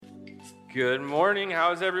Good morning.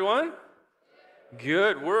 How's everyone?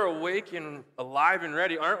 Good. We're awake and alive and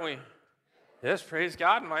ready, aren't we? Yes, praise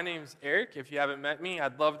God. My name's Eric. If you haven't met me,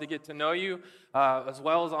 I'd love to get to know you. As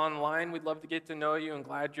well as online, we'd love to get to know you and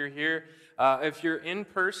glad you're here. If you're in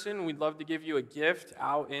person, we'd love to give you a gift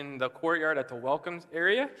out in the courtyard at the welcomes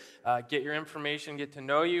area. Get your information, get to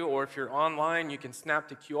know you. Or if you're online, you can snap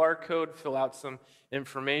the QR code, fill out some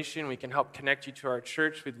information. We can help connect you to our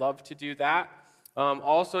church. We'd love to do that.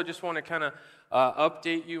 Also, just want to kind of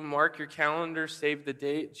update you, mark your calendar, save the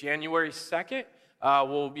date. January 2nd,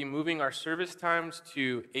 we'll be moving our service times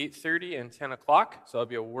to 8:30 and 10 o'clock. So it'll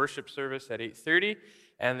be a worship service at 8:30.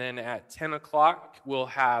 And then at 10 o'clock, we'll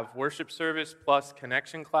have worship service plus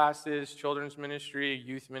connection classes, children's ministry,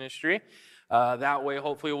 youth ministry. That way,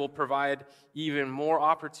 hopefully, we'll provide even more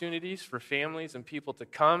opportunities for families and people to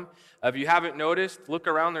come. If you haven't noticed, look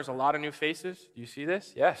around. There's a lot of new faces. Do you see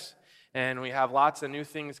this? Yes. And we have lots of new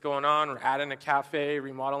things going on. We're adding a cafe,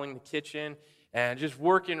 remodeling the kitchen, and just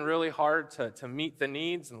working really hard to meet the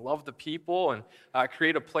needs and love the people and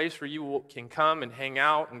create a place where you can come and hang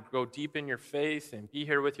out and go deep in your faith and be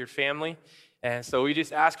here with your family. And so we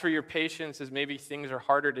just ask for your patience as maybe things are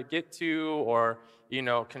harder to get to, or,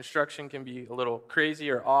 construction can be a little crazy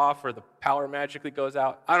or off, or the power magically goes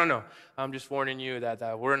out. I don't know. I'm just warning you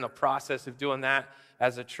that we're in the process of doing that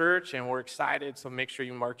as a church, and we're excited, so make sure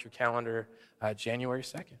you mark your calendar January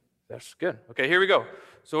 2nd. That's good. Okay, here we go.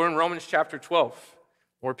 So we're in Romans chapter 12.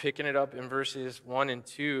 We're picking it up in verses 1 and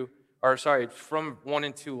 2, from 1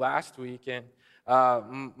 and 2 last week, and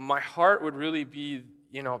my heart would really be,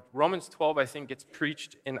 Romans 12, I think, gets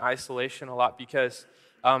preached in isolation a lot because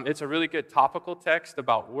it's a really good topical text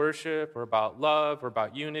about worship or about love or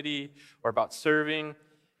about unity or about serving,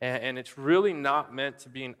 and it's really not meant to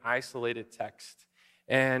be an isolated text.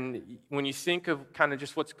 And when you think of kind of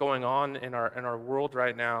just what's going on in our world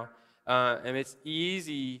right now, and it's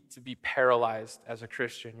easy to be paralyzed as a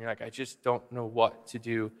Christian. You're like, I just don't know what to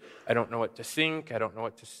do. I don't know what to think. I don't know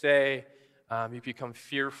what to say. You become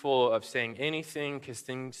fearful of saying anything because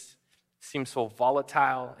things seem so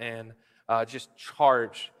volatile and just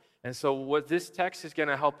charged. And so what this text is going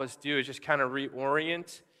to help us do is just kind of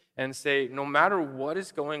reorient and say, no matter what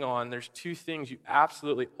is going on, there's two things you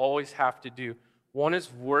absolutely always have to do. One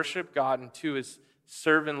is worship God, and two is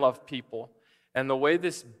serve and love people. And the way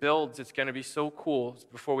this builds, it's going to be so cool.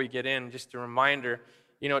 Before we get in, just a reminder,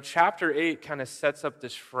 chapter 8 kind of sets up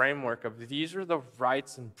this framework of these are the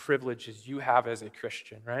rights and privileges you have as a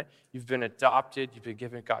Christian, right? You've been adopted. You've been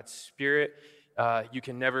given God's Spirit. You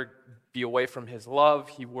can never be away from His love.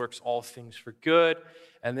 He works all things for good.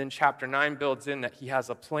 And then chapter 9 builds in that He has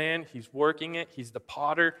a plan. He's working it. He's the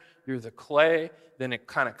potter. You're the clay. Then it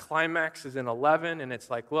kind of climaxes in 11, and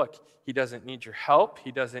it's like, look, He doesn't need your help.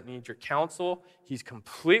 He doesn't need your counsel. He's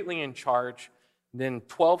completely in charge. Then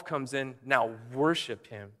 12 comes in. Now worship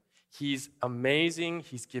Him. He's amazing.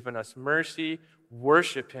 He's given us mercy.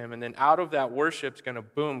 Worship Him. And then out of that worship's going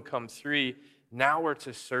to, come 3. Now we're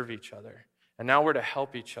to serve each other. And now we're to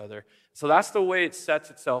help each other. So that's the way it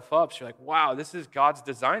sets itself up. So you're like, wow, this is God's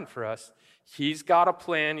design for us. He's got a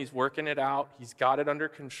plan. He's working it out. He's got it under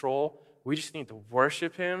control. We just need to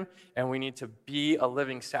worship Him, and we need to be a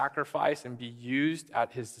living sacrifice and be used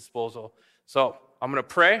at His disposal. So I'm going to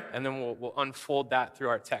pray, and then we'll unfold that through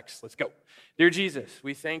our text. Let's go. Dear Jesus,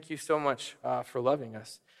 we thank You so much for loving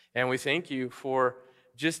us, and we thank You for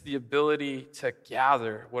just the ability to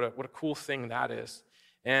gather. What a cool thing that is.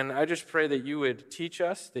 And I just pray that You would teach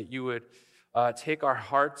us, that You would take our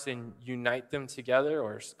hearts and unite them together,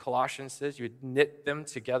 or as Colossians says, You would knit them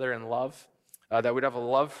together in love, that we'd have a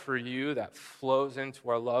love for You that flows into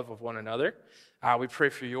our love of one another. We pray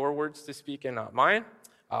for Your words to speak and not mine.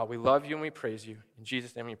 We love You and we praise You. In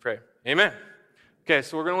Jesus' name we pray. Amen. Okay,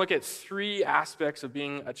 so we're going to look at 3 aspects of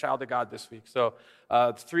being a child of God this week. So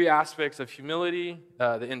 3 aspects of humility,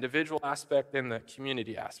 the individual aspect, and the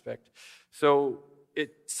community aspect. So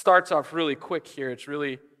it starts off really quick here. It's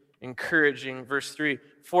really encouraging. Verse 3,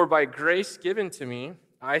 for by grace given to me,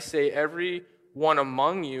 I say every one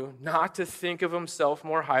among you not to think of himself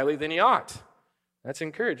more highly than he ought. That's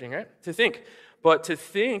encouraging, right? To think. But to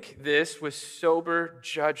think this with sober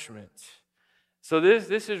judgment. So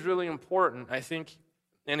this is really important, I think.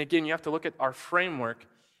 And again, you have to look at our framework.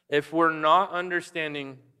 If we're not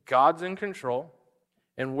understanding God's in control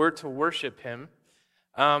and we're to worship Him,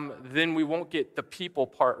 then we won't get the people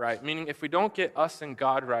part right. Meaning, if we don't get us and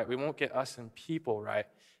God right, we won't get us and people right.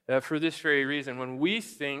 For this very reason, when we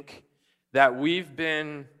think that we've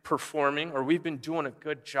been performing or we've been doing a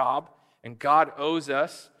good job and God owes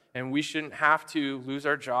us and we shouldn't have to lose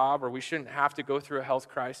our job, or we shouldn't have to go through a health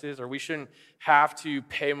crisis, or we shouldn't have to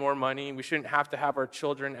pay more money. We shouldn't have to have our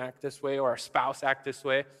children act this way or our spouse act this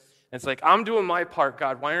way. And it's like, I'm doing my part,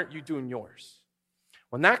 God. Why aren't you doing yours?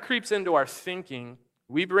 When that creeps into our thinking,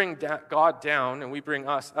 we bring God down and we bring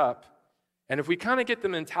us up. And if we kind of get the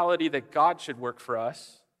mentality that God should work for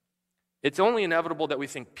us, it's only inevitable that we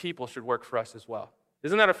think people should work for us as well.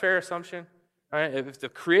 Isn't that a fair assumption? Right? If the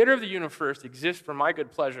creator of the universe exists for my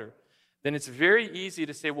good pleasure, then it's very easy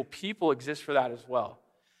to say, well, people exist for that as well.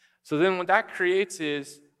 So then what that creates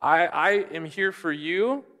is, I am here for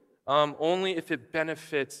you only if it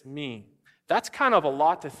benefits me. That's kind of a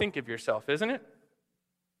lot to think of yourself, isn't it?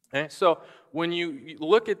 Okay? So when you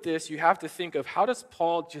look at this, you have to think of, how does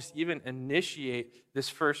Paul just even initiate this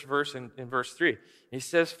first verse in verse 3? He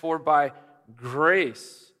says, for by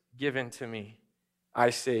grace given to me,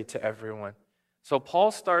 I say to everyone. So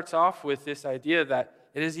Paul starts off with this idea that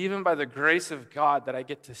it is even by the grace of God that I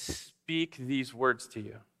get to speak these words to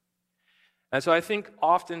you. And so I think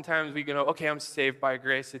oftentimes we go, okay, I'm saved by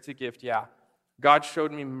grace, it's a gift, yeah. God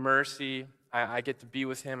showed me mercy, I get to be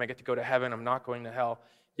with him, I get to go to heaven, I'm not going to hell.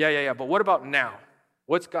 Yeah, but what about now?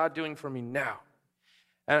 What's God doing for me now?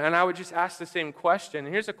 And I would just ask the same question,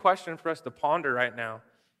 and here's a question for us to ponder right now,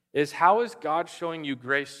 is how is God showing you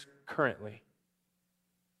grace currently?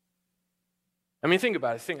 I mean, think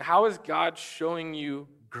about it. Think, how is God showing you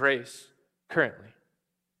grace currently?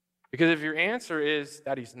 Because if your answer is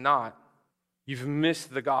that he's not, you've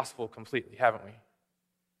missed the gospel completely, haven't we?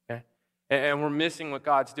 Okay? And we're missing what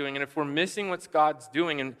God's doing. And if we're missing what God's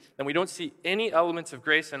doing, and we don't see any elements of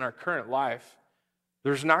grace in our current life,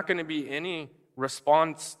 there's not going to be any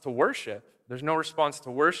response to worship. There's no response to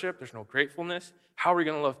worship. There's no gratefulness. How are we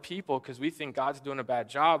going to love people? Because we think God's doing a bad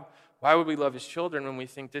job. Why would we love his children when we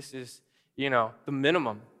think this is, the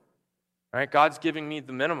minimum? Right? God's giving me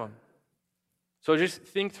the minimum. So just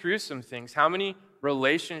think through some things. How many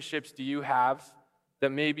relationships do you have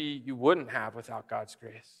that maybe you wouldn't have without God's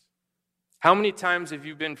grace? How many times have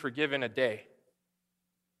you been forgiven a day?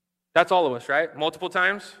 That's all of us, right? Multiple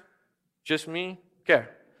times? Just me? Okay.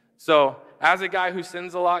 So as a guy who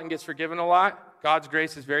sins a lot and gets forgiven a lot, God's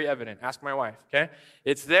grace is very evident. Ask my wife, okay?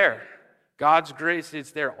 It's there. God's grace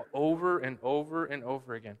is there over and over and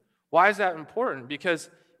over again. Why is that important? Because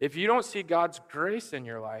if you don't see God's grace in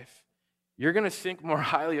your life, you're going to think more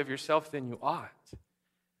highly of yourself than you ought.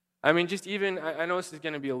 I mean, just even, I know this is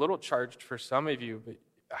going to be a little charged for some of you, but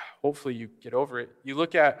hopefully you get over it. You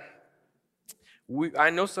look at, I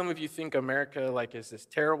know some of you think America is this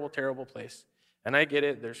terrible, terrible place. And I get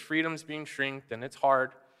it. There's freedoms being shrinked, and it's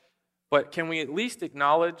hard. But can we at least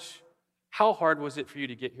acknowledge, how hard was it for you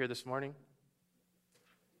to get here this morning?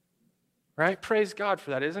 Right? Praise God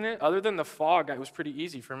for that, isn't it? Other than the fog, it was pretty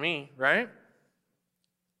easy for me, right?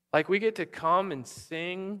 We get to come and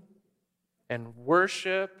sing and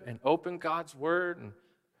worship and open God's word. And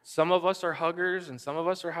some of us are huggers, and some of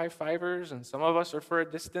us are high-fivers, and some of us are for a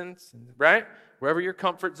distance, right? Wherever your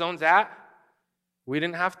comfort zone's at. We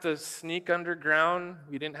didn't have to sneak underground.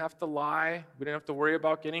 We didn't have to lie. We didn't have to worry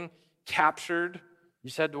about getting captured. You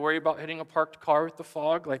just had to worry about hitting a parked car with the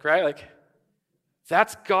fog, right?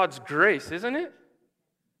 That's God's grace, isn't it?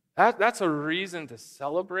 That's a reason to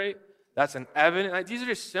celebrate. That's an evidence. These are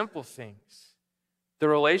just simple things. The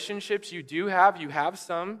relationships you have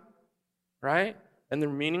some, right? And they're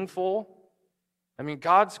meaningful. I mean,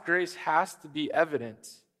 God's grace has to be evident.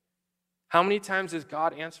 How many times has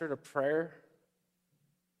God answered a prayer?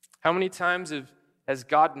 How many times has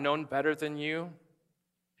God known better than you?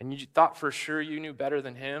 And you thought for sure you knew better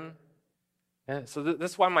than him? And so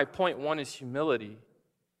that's why my point one is humility.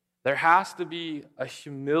 There has to be a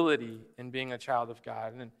humility in being a child of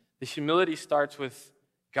God. And the humility starts with,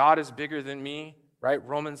 God is bigger than me, right?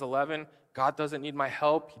 Romans 11, God doesn't need my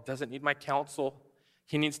help. He doesn't need my counsel.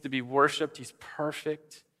 He needs to be worshiped. He's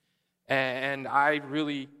perfect. And I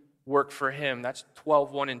really work for him. That's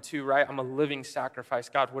 12:1 and 2, right? I'm a living sacrifice.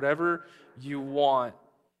 God, whatever you want.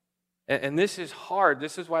 And this is hard.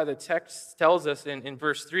 This is why the text tells us in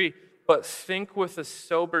verse 3, but think with a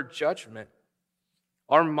sober judgment.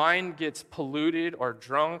 Our mind gets polluted or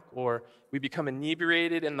drunk, or we become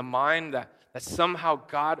inebriated in the mind that somehow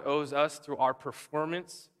God owes us through our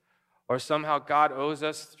performance, or somehow God owes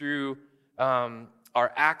us through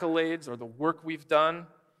our accolades or the work we've done.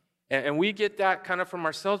 And we get that kind of from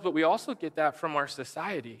ourselves, but we also get that from our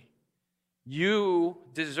society. You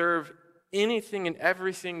deserve anything and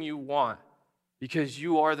everything you want because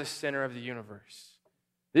you are the center of the universe.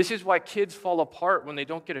 This is why kids fall apart when they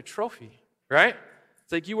don't get a trophy, right?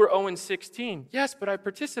 It's like, you were 0-16. Yes, but I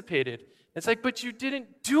participated. It's like, but you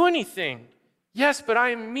didn't do anything. Yes, but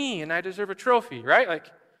I am me and I deserve a trophy, right? Like,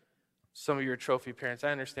 some of you are trophy parents,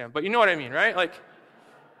 I understand. But you know what I mean, right? Like,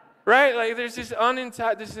 right? Like, there's this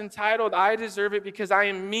entitled, I deserve it because I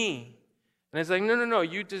am me. And it's like, no,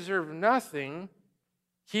 you deserve nothing.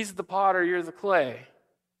 He's the potter, you're the clay.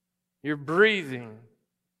 You're breathing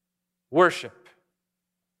worship.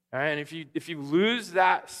 All right? And if you lose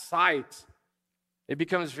that sight, it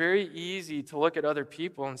becomes very easy to look at other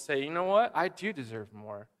people and say, you know what? I do deserve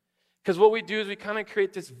more. Because what we do is we kind of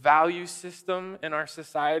create this value system in our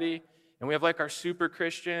society, and we have like our super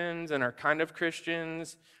Christians and our kind of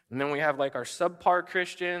Christians, and then we have like our subpar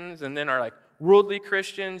Christians, and then our like worldly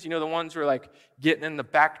Christians, the ones who are like getting in the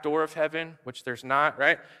back door of heaven, which there's not,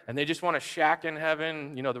 right? And they just want to shack in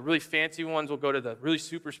heaven. The really fancy ones will go to the really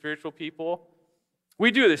super spiritual people. We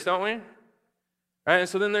do this, don't we? Right? And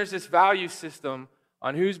so then there's this value system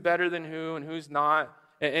on who's better than who and who's not.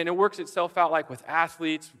 And it works itself out like with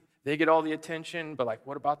athletes. They get all the attention, but like,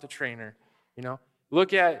 what about the trainer?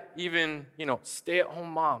 Look at even,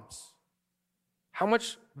 stay-at-home moms. How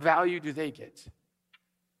much value do they get?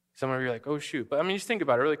 Some of you are like, oh, shoot. But just think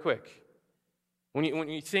about it really quick. When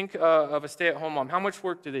you think of a stay-at-home mom, how much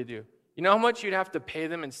work do they do? You know how much you'd have to pay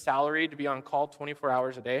them in salary to be on call 24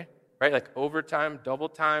 hours a day? Right? Like overtime, double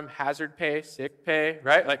time, hazard pay, sick pay,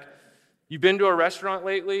 right? Like, you've been to a restaurant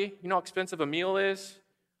lately, you know how expensive a meal is?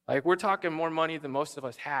 Like, we're talking more money than most of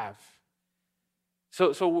us have.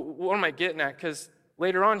 So what am I getting at? Because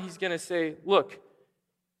later on, he's going to say, look,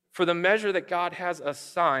 for the measure that God has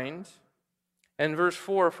assigned, and verse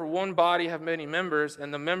 4, for one body have many members,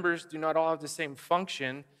 and the members do not all have the same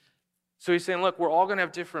function. So he's saying, look, we're all going to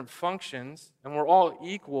have different functions, and we're all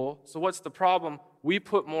equal. So what's the problem? We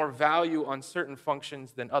put more value on certain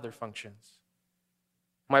functions than other functions.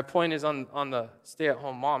 My point is on the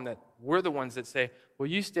stay-at-home mom that we're the ones that say, well,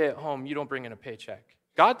 you stay at home, you don't bring in a paycheck.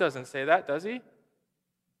 God doesn't say that, does he?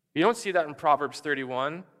 You don't see that in Proverbs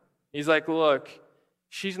 31. He's like, look,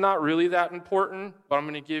 she's not really that important, but I'm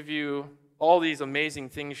going to give you all these amazing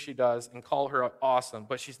things she does and call her awesome,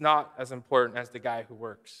 but she's not as important as the guy who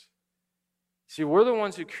works. See, we're the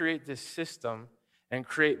ones who create this system and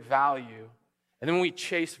create value. And then we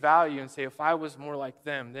chase value and say, if I was more like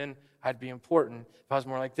them, then I'd be important. If I was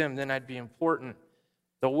more like them, then I'd be important.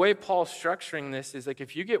 The way Paul's structuring this is like,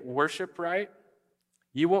 if you get worship right,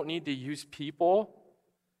 you won't need to use people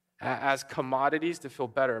as commodities to feel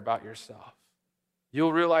better about yourself.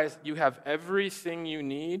 You'll realize you have everything you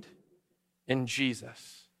need in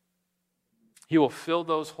Jesus. He will fill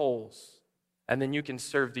those holes, and then you can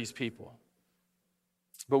serve these people.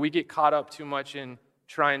 But we get caught up too much in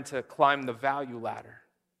trying to climb the value ladder,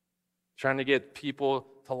 trying to get people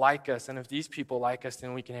to like us, and if these people like us,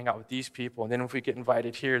 then we can hang out with these people, and then if we get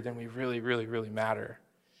invited here, then we really, really, really matter.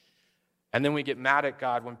 And then we get mad at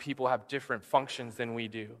God when people have different functions than we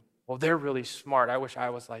do. Well, they're really smart. I wish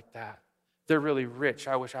I was like that. They're really rich.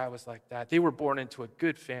 I wish I was like that. They were born into a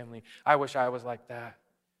good family. I wish I was like that.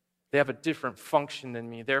 They have a different function than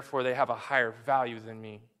me. Therefore, they have a higher value than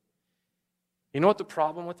me. You know what the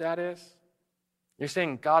problem with that is? You're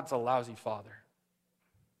saying God's a lousy father.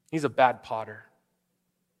 He's a bad potter.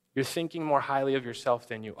 You're thinking more highly of yourself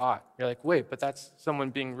than you ought. You're like, wait, but that's someone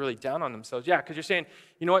being really down on themselves. Yeah, because you're saying,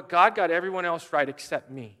 you know what? God got everyone else right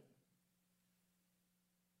except me.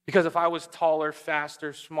 Because if I was taller,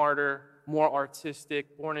 faster, smarter, more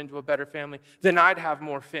artistic, born into a better family, then I'd have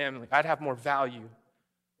more family. I'd have more value.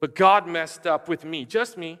 But God messed up with me,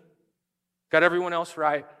 just me. Got everyone else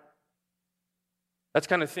right. That's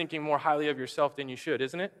kind of thinking more highly of yourself than you should,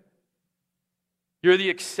 isn't it? You're the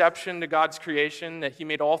exception to God's creation, that he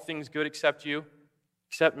made all things good except you,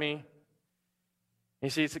 except me. You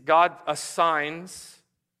see, it's God assigns,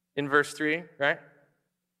 in verse 3, right?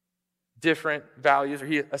 Different values, or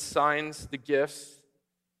he assigns the gifts,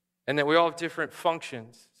 and that we all have different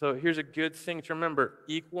functions. So here's a good thing to remember.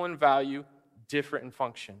 Equal in value, different in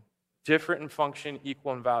function. Different in function,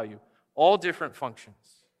 equal in value. All different functions.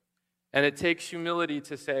 And it takes humility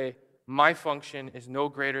to say, my function is no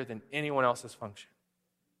greater than anyone else's function.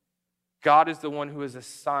 God is the one who has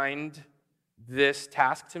assigned this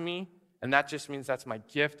task to me, and that just means that's my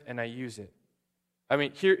gift, and I use it.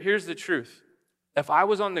 Here's the truth. If I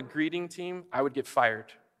was on the greeting team, I would get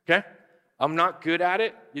fired, okay? I'm not good at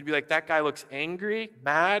it. You'd be like, that guy looks angry,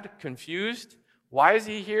 mad, confused. Why is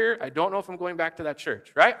he here? I don't know if I'm going back to that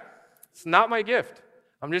church, right? It's not my gift.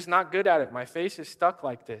 I'm just not good at it. My face is stuck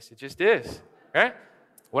like this. It just is, right?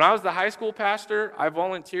 When I was the high school pastor, I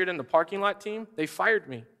volunteered in the parking lot team. They fired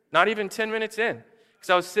me, not even 10 minutes in. Because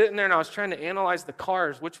I was sitting there and I was trying to analyze the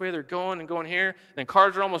cars, which way they're going and going here. And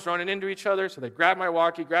cars are almost running into each other. So they grab my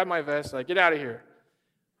walkie, grab my vest, like, get out of here.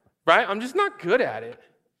 right? I'm just not good at it.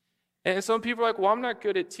 And some people are like, well, I'm not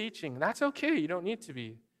good at teaching. That's okay. You don't need to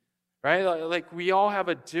be, right? Like we all have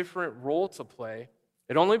a different role to play.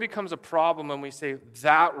 It only becomes a problem when we say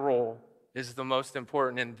that role is the most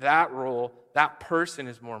important and that role, that person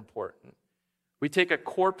is more important. We take a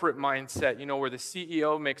corporate mindset, where the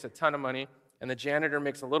CEO makes a ton of money and the janitor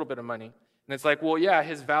makes a little bit of money. And it's like, well, yeah,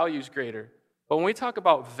 his value's greater. But when we talk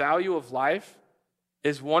about value of life,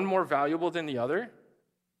 is one more valuable than the other?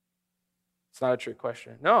 It's not a trick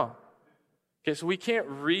question. No. Okay, so we can't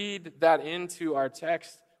read that into our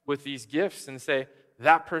text with these gifts and say,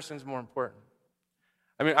 that person's more important.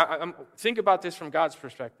 I mean, think about this from God's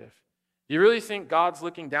perspective. Do you really think God's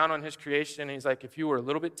looking down on his creation and he's like, if you were a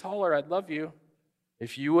little bit taller, I'd love you.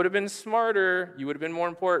 If you would have been smarter, you would have been more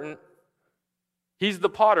important. He's the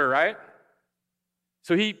potter, right?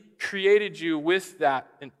 So he created you with that,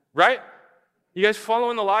 right? You guys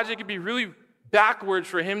following the logic? It'd be really backwards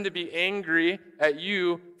for him to be angry at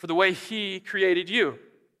you for the way he created you.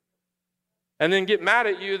 And then get mad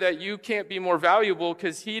at you that you can't be more valuable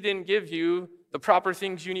because he didn't give you the proper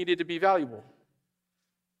things you needed to be valuable.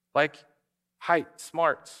 Like height,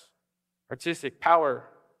 smarts, artistic, power,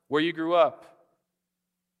 where you grew up.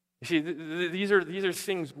 You see, these are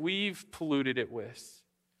things we've polluted it with.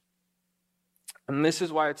 And this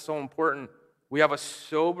is why it's so important. We have a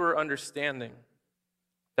sober understanding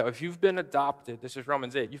that if you've been adopted, this is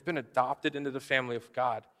Romans 8, you've been adopted into the family of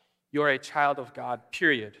God. You're a child of God,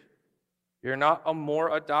 period. You're not a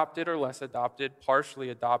more adopted or less adopted, partially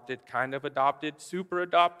adopted, kind of adopted, super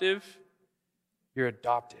adoptive. You're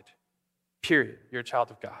adopted, period. You're a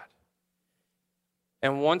child of God.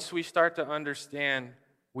 And once we start to understand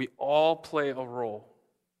we all play a role,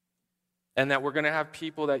 and that we're going to have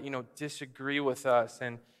people that, disagree with us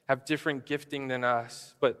and have different gifting than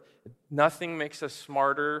us, but nothing makes us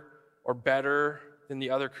smarter or better than the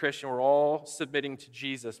other Christian. We're all submitting to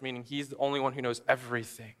Jesus, meaning he's the only one who knows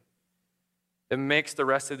everything. It makes the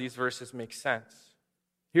rest of these verses make sense.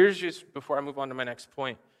 Here's just, before I move on to my next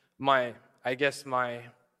point, my biggest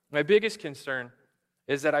concern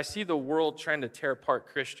is that I see the world trying to tear apart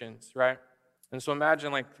Christians, right? And so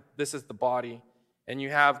imagine this is the body, and you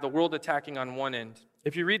have the world attacking on one end.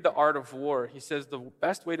 If you read The Art of War, he says the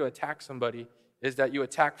best way to attack somebody is that you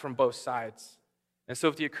attack from both sides. And so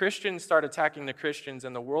if the Christians start attacking the Christians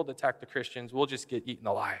and the world attack the Christians, we'll just get eaten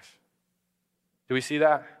alive. Do we see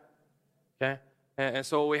that? Okay? And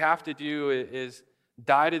so what we have to do is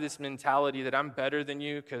die to this mentality that I'm better than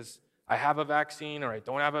you because I have a vaccine or I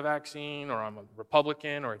don't have a vaccine, or I'm a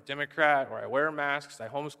Republican or a Democrat, or I wear masks, I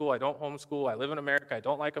homeschool, I don't homeschool, I live in America, I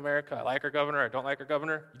don't like America, I like our governor, I don't like our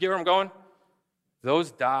governor. You get where I'm going?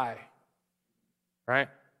 Those die, right?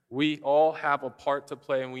 We all have a part to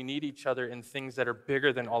play, and we need each other in things that are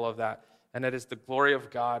bigger than all of that, and that is the glory of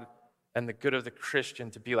God and the good of the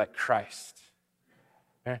Christian to be like Christ.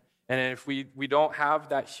 Okay? And if we don't have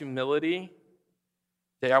that humility,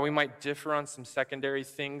 yeah, we might differ on some secondary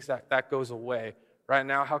things, that goes away. Right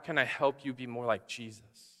now, how can I help you be more like Jesus?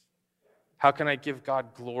 How can I give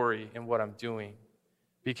God glory in what I'm doing?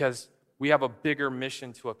 Because we have a bigger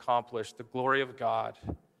mission to accomplish, the glory of God,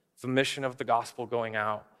 the mission of the gospel going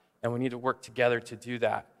out, and we need to work together to do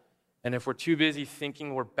that. And if we're too busy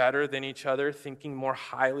thinking we're better than each other, thinking more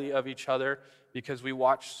highly of each other because we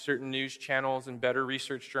watch certain news channels and better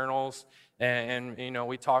research journals, and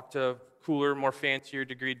we talk to cooler, more fancier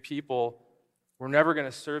degreed people, we're never going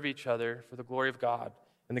to serve each other for the glory of God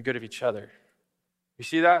and the good of each other. You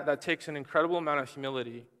see that? That takes an incredible amount of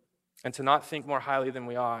humility, and to not think more highly than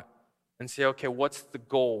we ought and say, okay, what's the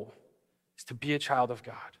goal? It's to be a child of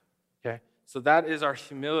God. Okay? So that is our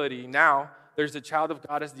humility. Now, there's the child of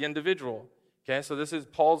God as the individual. Okay? So this is,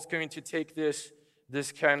 Paul's going to take this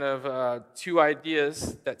kind of two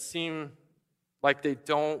ideas that seem like they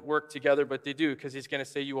don't work together, but they do, because he's going to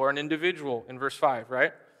say you are an individual in verse 5,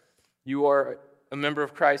 right? You are a member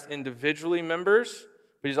of Christ, individually members,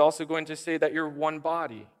 but he's also going to say that you're one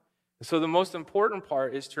body. So the most important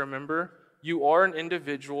part is to remember you are an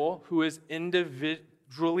individual who is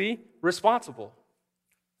individually responsible.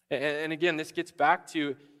 And again, this gets back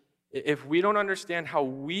to, if we don't understand how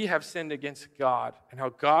we have sinned against God and how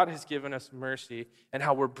God has given us mercy and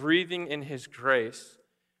how we're breathing in his grace,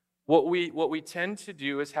 what we tend to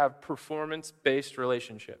do is have performance-based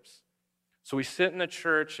relationships. So we sit in the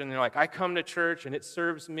church and they're like, I come to church and it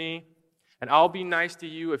serves me, and I'll be nice to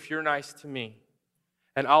you if you're nice to me,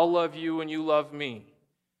 and I'll love you when you love me.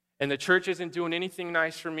 And the church isn't doing anything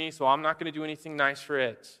nice for me, so I'm not going to do anything nice for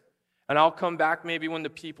it. And I'll come back maybe when the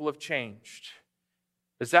people have changed.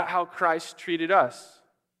 Is that how Christ treated us?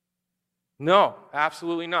 No,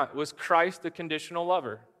 absolutely not. Was Christ a conditional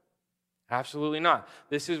lover? Absolutely not.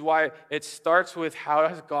 This is why it starts with how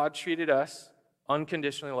has God treated us,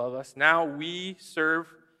 unconditionally love us. Now we serve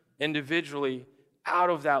individually out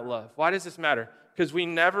of that love. Why does this matter? Because we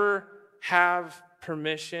never have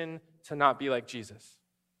permission to not be like Jesus.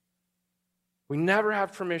 We never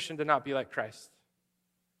have permission to not be like Christ.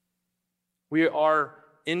 We are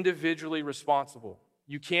individually responsible.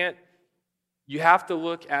 You have to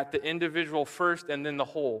look at the individual first and then the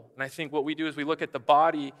whole. And I think what we do is we look at the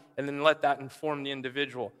body and then let that inform the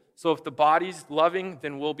individual. So if the body's loving,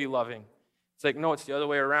 then we'll be loving. It's like, no, it's the other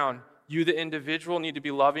way around. You, the individual, need to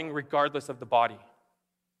be loving regardless of the body.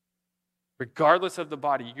 Regardless of the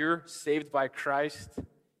body. You're saved by Christ.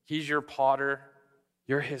 He's your potter.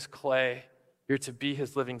 You're his clay. You're to be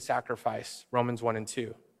his living sacrifice, Romans 1 and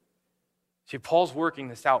 2. See, Paul's working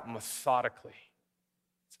this out methodically.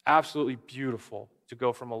 It's absolutely beautiful to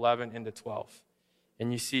go from 11 into 12.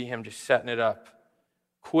 And you see him just setting it up.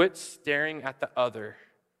 Quit staring at the other.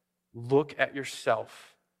 Look at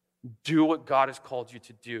yourself. Do what God has called you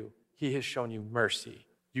to do. He has shown you mercy.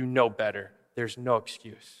 You know better. There's no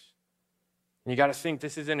excuse. And you got to think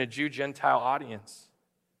this isn't a Jew-Gentile audience,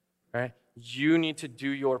 right? You need to do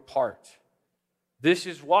your part. This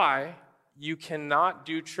is why you cannot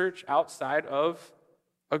do church outside of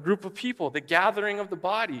a group of people, the gathering of the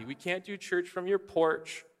body. We can't do church from your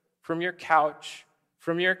porch, from your couch,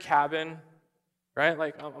 from your cabin, right?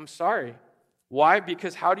 Like, I'm sorry. Why?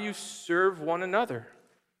 Because how do you serve one another?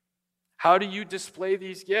 How do you display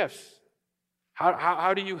these gifts?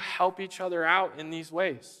 How do you help each other out in these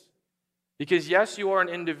ways? Because yes, you are an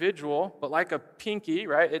individual, but like a pinky,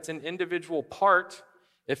 right? It's an individual part.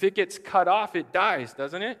 If it gets cut off, it dies,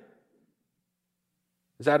 doesn't it?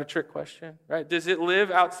 Is that a trick question? Right? Does it live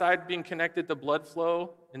outside being connected to blood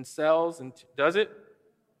flow and cells? And does it?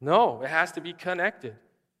 No, it has to be connected.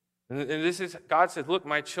 And this is, God said, look,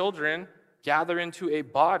 my children gather into a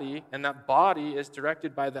body, and that body is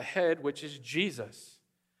directed by the head, which is Jesus.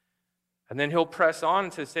 And then he'll press on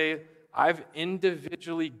to say, I've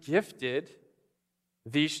individually gifted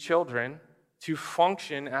these children to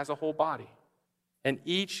function as a whole body. And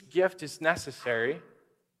each gift is necessary,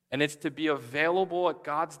 and it's to be available at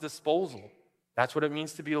God's disposal. That's what it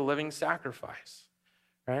means to be a living sacrifice,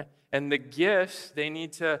 right? And the gifts, they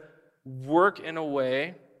need to work in a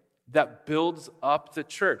way that builds up the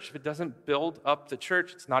church. If it doesn't build up the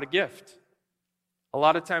church, it's not a gift. A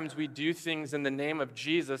lot of times we do things in the name of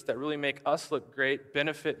Jesus that really make us look great,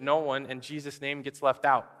 benefit no one, and Jesus' name gets left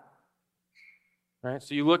out. Right?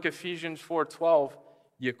 So you look at Ephesians 4:12,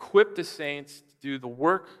 you equip the saints to do the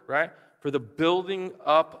work, right, for the building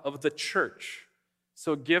up of the church.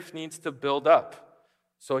 So gift needs to build up.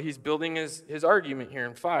 So he's building his argument here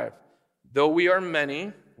in 5. Though we are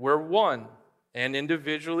many, we're one, and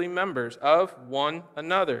individually members of one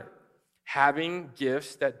another, having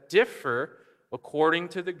gifts that differ according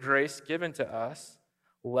to the grace given to us,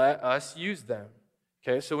 let us use them.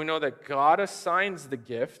 Okay, so we know that God assigns the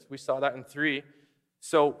gift. We saw that in 3.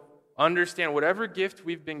 So understand, whatever gift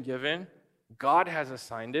we've been given, God has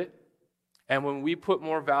assigned it. And when we put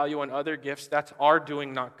more value on other gifts, that's our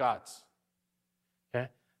doing, not God's. Okay,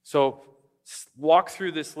 so walk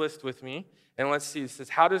through this list with me, and let's see. It says,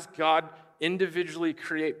 how does God individually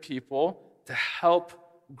create people to help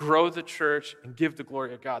grow the church and give the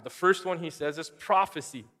glory of God? The first one he says is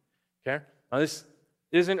prophecy. Okay? Now this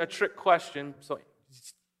isn't a trick question, so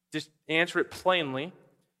just answer it plainly.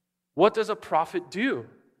 What does a prophet do?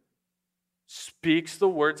 Speaks the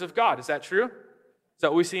words of God. Is that true? Is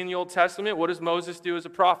that what we see in the Old Testament? What does Moses do as a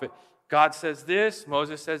prophet? God says this,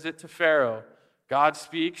 Moses says it to Pharaoh. God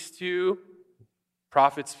speaks to,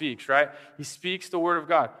 prophet speaks, right? He speaks the word of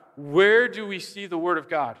God. Where do we see the word of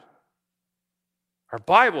God? Our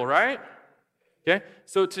Bible, right? Okay,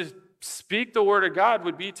 so to speak the word of God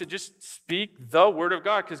would be to just speak the word of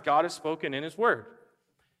God because God has spoken in his word.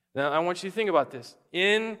 Now, I want you to think about this.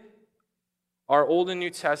 In our Old and New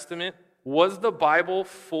Testament, was the Bible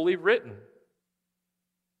fully written?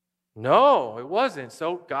 No, it wasn't.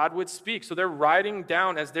 So God would speak. So they're writing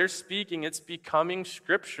down, as they're speaking, it's becoming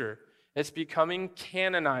scripture. It's becoming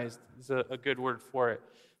canonized, is a good word for it.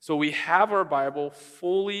 So we have our Bible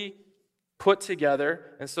fully put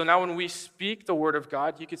together. And so now when we speak the word of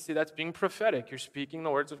God, you can see that's being prophetic. You're speaking the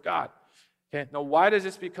words of God. Okay, now why does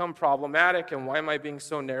this become problematic, and why am I being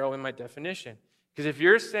so narrow in my definition? Because if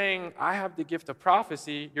you're saying I have the gift of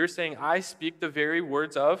prophecy, you're saying I speak the very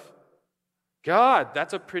words of God.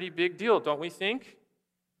 That's a pretty big deal, don't we think?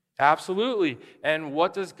 Absolutely. And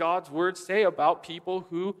what does God's word say about people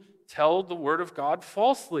who tell the word of God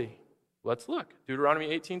falsely? Let's look. Deuteronomy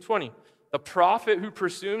 18:20. the prophet who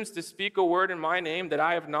presumes to speak a word in my name that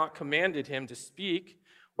I have not commanded him to speak,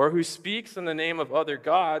 or who speaks in the name of other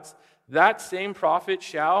gods, that same prophet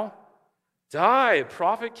shall die.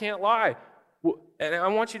 Prophet can't lie. And I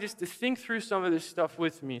want you just to think through some of this stuff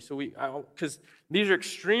with me, because these are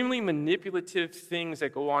extremely manipulative things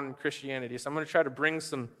that go on in Christianity. So I'm going to try to bring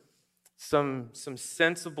some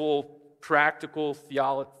sensible, practical,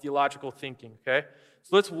 theological thinking, okay?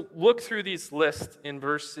 So let's look through these lists in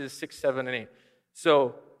verses 6, 7, and 8.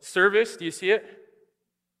 So service, do you see it?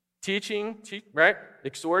 Teaching, right?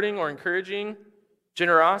 Exhorting or encouraging.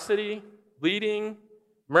 Generosity, leading,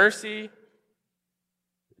 mercy.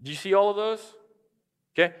 Do you see all of those?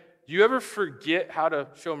 Okay. Do you ever forget how to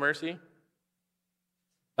show mercy?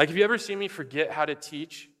 Like, have you ever seen me forget how to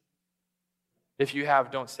teach? If you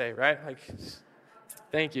have, don't say, right? Like,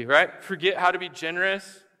 thank you, right? Forget how to be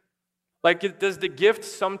generous. Like, does the gift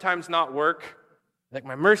sometimes not work? Like,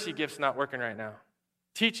 my mercy gift's not working right now.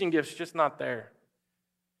 Teaching gift's just not there.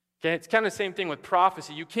 Okay, it's kind of the same thing with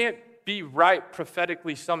prophecy. You can't be right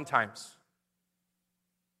prophetically sometimes.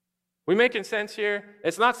 We making sense here?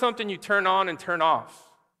 It's not something you turn on and turn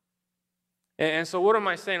off. And so what am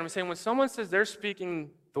I saying? I'm saying when someone says they're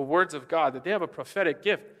speaking the words of God, that they have a prophetic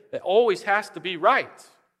gift, it always has to be right.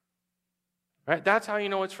 Right? That's how you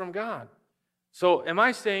know it's from God. So am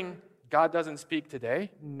I saying God doesn't speak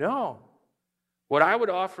today? No. What I would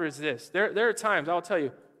offer is this. There are times, I'll tell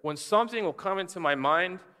you, when something will come into my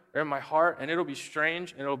mind or in my heart, and it'll be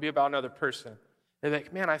strange, and it'll be about another person. They're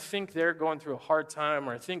like, man, I think they're going through a hard time,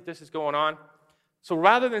 or I think this is going on. So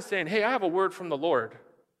rather than saying, hey, I have a word from the Lord,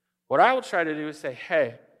 what I will try to do is say,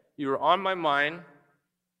 hey, you were on my mind,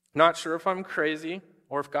 not sure if I'm crazy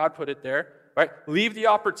or if God put it there, right? Leave the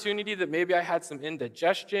opportunity that maybe I had some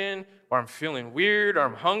indigestion, or I'm feeling weird, or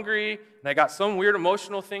I'm hungry, and I got some weird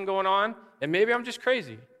emotional thing going on, and maybe I'm just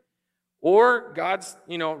crazy. Or God's,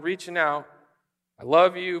 reaching out, I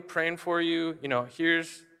love you, praying for you,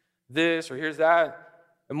 here's this or here's that.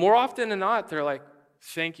 And more often than not, they're like,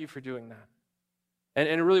 thank you for doing that. And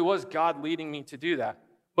it really was God leading me to do that.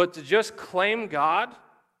 But to just claim God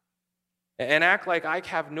and act like I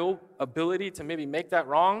have no ability to maybe make that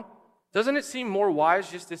wrong, doesn't it seem more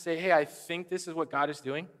wise just to say, hey, I think this is what God is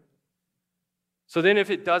doing? So then if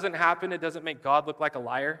it doesn't happen, it doesn't make God look like a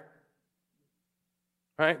liar.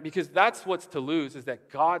 Right? Because that's what's to lose, is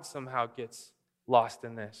that God somehow gets lost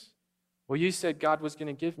in this. Well, you said God was going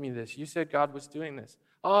to give me this. You said God was doing this.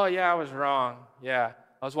 Oh, yeah, I was wrong. Yeah,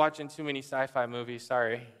 I was watching too many sci-fi movies.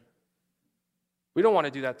 Sorry. We don't want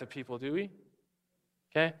to do that to people, do we?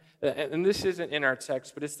 Okay? And this isn't in our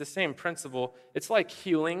text, but it's the same principle. It's like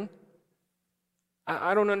healing.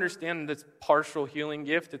 I don't understand this partial healing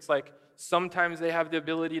gift. It's like sometimes they have the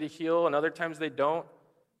ability to heal and other times they don't.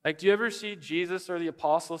 Like, do you ever see Jesus or the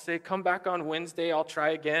apostles say, come back on Wednesday, I'll try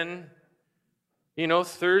again?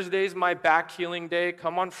 Thursday's my back healing day.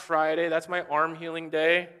 Come on Friday, that's my arm healing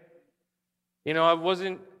day.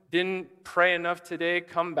 I didn't pray enough today.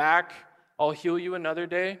 Come back, I'll heal you another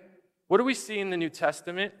day. What do we see in the New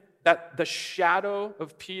Testament? That the shadow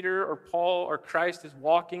of Peter or Paul or Christ is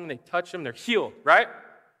walking, they touch them, they're healed, right?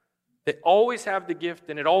 They always have the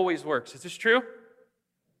gift and it always works. Is this true?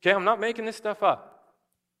 Okay, I'm not making this stuff up.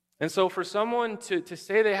 And so for someone to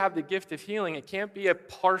say they have the gift of healing, it can't be a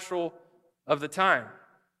partial of the time.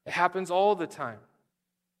 It happens all the time.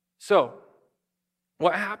 So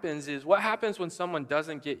what happens when someone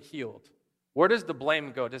doesn't get healed? Where does the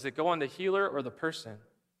blame go? Does it go on the healer or the person?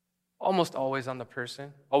 Almost always on the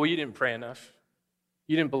person. Oh, well, you didn't pray enough.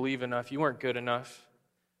 You didn't believe enough. You weren't good enough.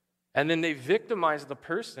 And then they victimize the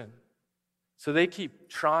person. So they keep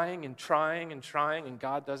trying and trying and trying, and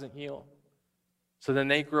God doesn't heal. So then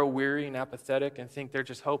they grow weary and apathetic and think they're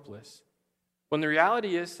just hopeless. When the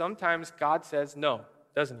reality is sometimes God says no,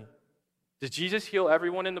 doesn't he? Does Jesus heal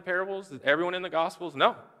everyone in the parables? Does everyone in the Gospels?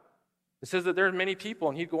 No. It says that there are many people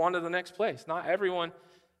and he'd go on to the next place. Not everyone.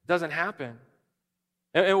 Doesn't happen.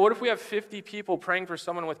 And what if we have 50 people praying for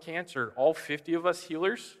someone with cancer? All 50 of us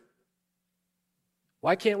healers?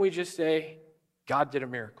 Why can't we just say, God did a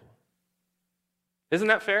miracle? Isn't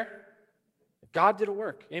that fair? God did a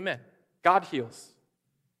work. Amen. God heals.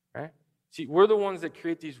 Right? See, we're the ones that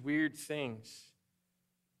create these weird things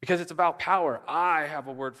because it's about power. I have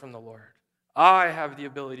a word from the Lord. I have the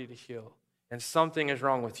ability to heal, and something is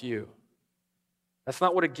wrong with you. That's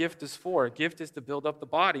not what a gift is for. A gift is to build up the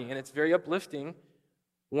body, and it's very uplifting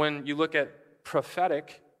when you look at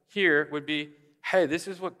prophetic. Here would be, hey, this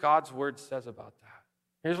is what God's word says about that.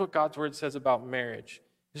 Here's what God's word says about marriage.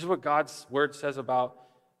 This is what God's word says about,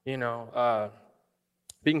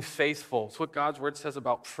 being faithful. It's what God's word says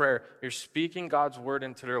about prayer. You're speaking God's word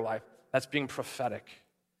into their life. That's being prophetic.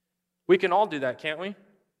 We can all do that, can't we?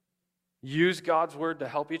 Use God's word to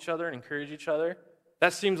help each other and encourage each other.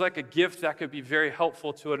 That seems like a gift that could be very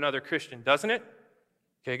helpful to another Christian, doesn't it?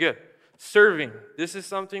 Okay, good. Serving. This is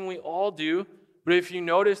something we all do, but if you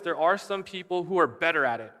notice, there are some people who are better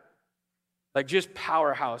at it. Like just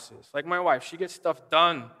powerhouses. Like my wife, she gets stuff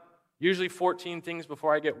done. Usually 14 things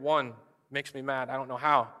before I get one. Makes me mad. I don't know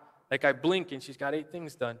how. Like I blink and she's got 8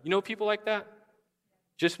 things done. You know people like that?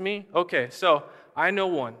 Just me? Okay, so I know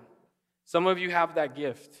one. Some of you have that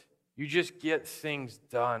gift. You just get things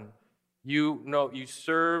done. You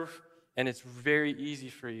serve, and it's very easy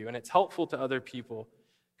for you, and it's helpful to other people.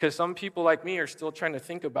 Because some people like me are still trying to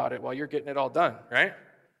think about it while you're getting it all done, right?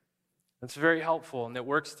 It's very helpful, and it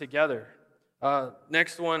works together.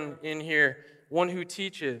 Next one in here, one who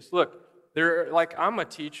teaches. Look, I'm a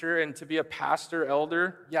teacher, and to be a pastor,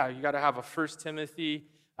 elder, yeah, you got to have a 1 Timothy,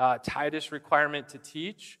 Titus requirement to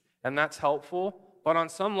teach, and that's helpful. But on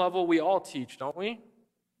some level, we all teach, don't we?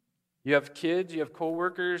 You have kids, you have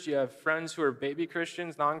coworkers, you have friends who are baby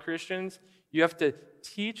Christians, non-Christians. You have to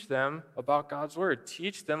teach them about God's word.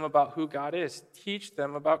 Teach them about who God is. Teach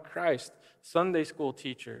them about Christ. Sunday school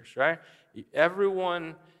teachers, right?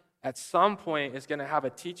 Everyone at some point is going to have a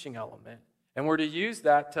teaching element. And we're to use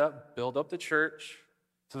that to build up the church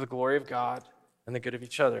to the glory of God and the good of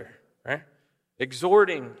each other, right?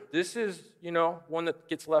 Exhorting. This is, one that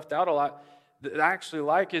gets left out a lot that I actually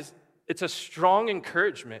like is it's a strong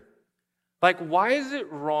encouragement. Like, why is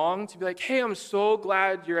it wrong to be like, hey, I'm so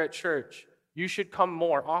glad you're at church. You should come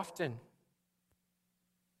more often.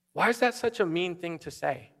 Why is that such a mean thing to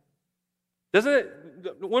say?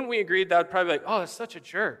 Wouldn't we agree that would probably be like, oh, that's such a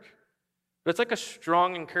jerk. But it's like a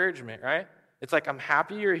strong encouragement, right? It's like, I'm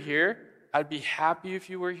happy you're here. I'd be happy if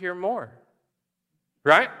you were here more.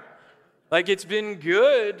 Right? Like, it's been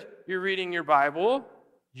good you're reading your Bible.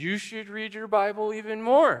 You should read your Bible even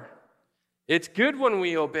more. It's good when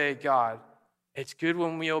we obey God. It's good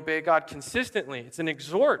when we obey God consistently. It's an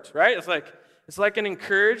exhort, right? It's like an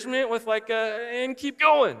encouragement with and keep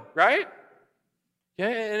going, right?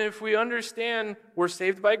 Okay, and if we understand we're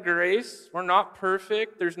saved by grace, we're not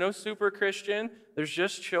perfect, there's no super Christian, there's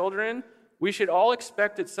just children, we should all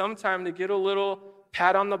expect at some time to get a little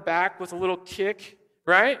pat on the back with a little kick,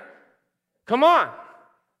 right? Come on,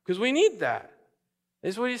 because we need that.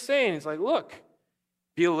 This is what he's saying. He's like, look,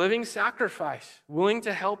 be a living sacrifice, willing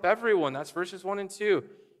to help everyone. That's verses 1 and 2.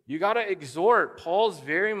 You got to exhort. Paul's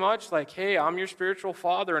very much like, hey, I'm your spiritual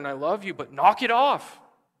father and I love you, but knock it off.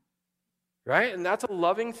 Right? And that's a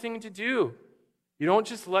loving thing to do. You don't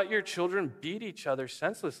just let your children beat each other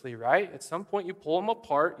senselessly, right? At some point you pull them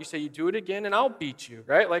apart. You say, you do it again and I'll beat you,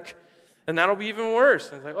 right? And that'll be even worse.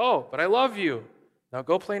 And it's like, oh, but I love you. Now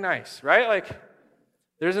go play nice, right?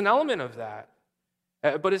 There's an element of that.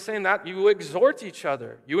 But it's saying that you exhort each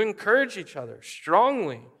other, you encourage each other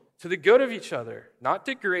strongly to the good of each other, not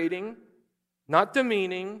degrading, not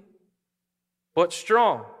demeaning, but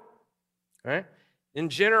strong, right? In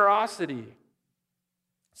generosity,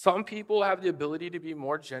 some people have the ability to be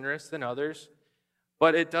more generous than others,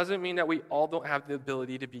 but it doesn't mean that we all don't have the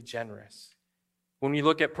ability to be generous when you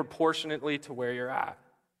look at proportionately to where you're at.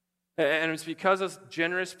 And it's because of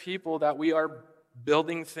generous people that we are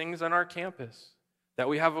building things on our campus, that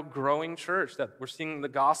we have a growing church, that we're seeing the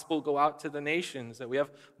gospel go out to the nations, that we have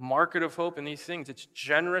market of hope in these things. It's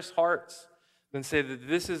generous hearts that say that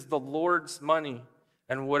this is the Lord's money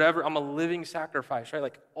and whatever, I'm a living sacrifice,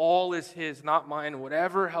 right? All is his, not mine.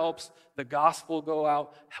 Whatever helps the gospel go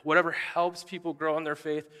out, whatever helps people grow in their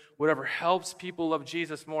faith, whatever helps people love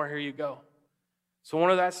Jesus more, here you go. So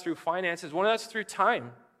one of that's through finances, one of that's through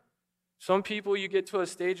time. Some people, you get to a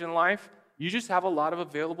stage in life, you just have a lot of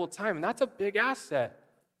available time, and that's a big asset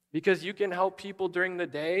because you can help people during the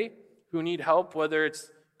day who need help, whether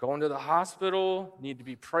it's going to the hospital, need to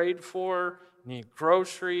be prayed for, need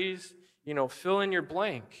groceries, fill in your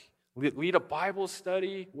blank, lead a Bible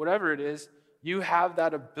study, whatever it is. You have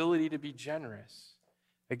that ability to be generous.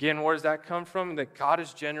 Again, where does that come from? That God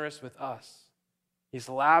is generous with us. He's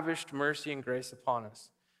lavished mercy and grace upon us.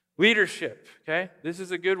 Leadership, okay? This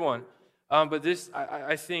is a good one. But this,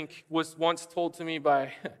 I think, was once told to me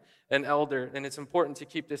by an elder, and it's important to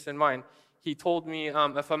keep this in mind. He told me,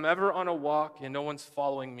 if I'm ever on a walk and no one's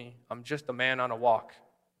following me, I'm just a man on a walk,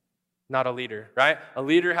 not a leader, right? A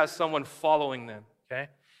leader has someone following them, okay?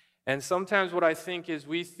 And sometimes what I think is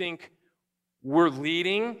we think we're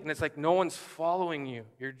leading, and it's like no one's following you.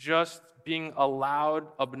 You're just being a loud,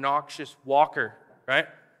 obnoxious walker, right?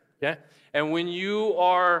 Yeah. And when you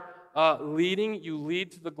are leading, you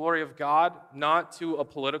lead to the glory of God, not to a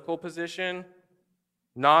political position,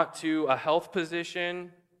 not to a health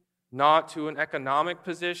position, not to an economic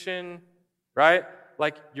position, right?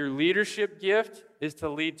 Like your leadership gift is to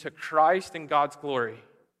lead to Christ and God's glory.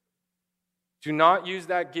 Do not use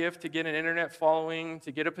that gift to get an internet following,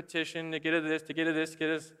 to get a petition, to get a this, to get a this, to get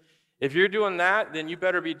this. If you're doing that, then you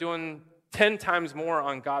better be doing 10 times more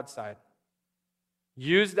on God's side.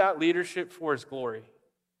 Use that leadership for His glory.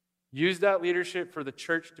 Use that leadership for the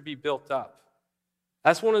church to be built up.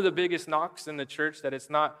 That's one of the biggest knocks in the church, that it's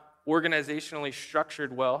not organizationally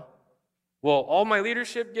structured well. Well, all my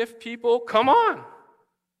leadership gift people, come on.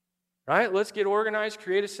 Right? Let's get organized,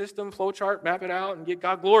 create a system, flow chart, map it out, and get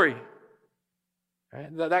God glory.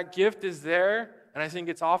 Right? That gift is there, and I think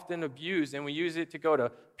it's often abused, and we use it to go to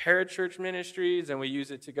parachurch ministries, and we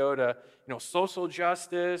use it to go to social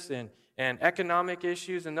justice and economic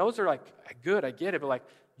issues, and those are like good, I get it, but like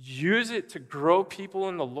use it to grow people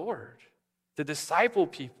in the Lord, to disciple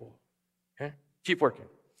people. Okay? Keep working.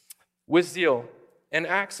 With zeal and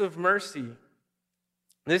acts of mercy.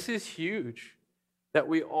 This is huge, that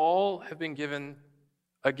we all have been given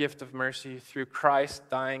a gift of mercy through Christ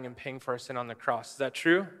dying and paying for our sin on the cross. Is that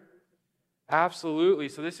true? Absolutely.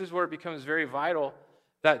 So this is where it becomes very vital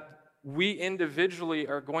that we individually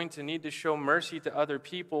are going to need to show mercy to other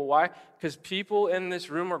people. Why? Because people in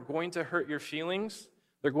this room are going to hurt your feelings.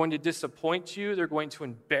 They're going to disappoint you. They're going to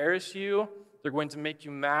embarrass you. They're going to make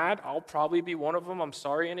you mad. I'll probably be one of them. I'm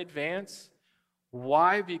sorry in advance.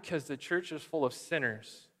 Why? Because the church is full of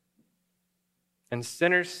sinners. And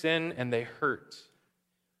sinners sin and they hurt.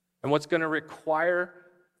 And what's going to require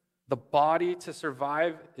the body to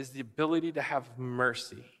survive is the ability to have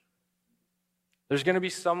mercy. There's going to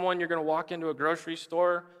be someone, you're going to walk into a grocery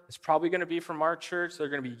store, it's probably going to be from our church, they're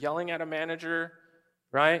going to be yelling at a manager,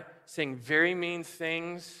 right? Saying very mean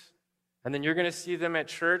things. And then you're going to see them at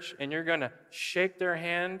church and you're going to shake their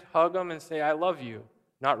hand, hug them, and say, I love you,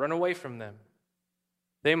 not run away from them.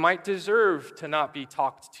 They might deserve to not be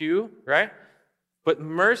talked to, right? But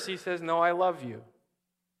mercy says, no, I love you.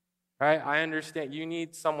 Right? I understand you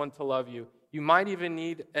need someone to love you. You might even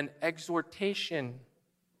need an exhortation.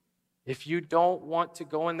 If you don't want to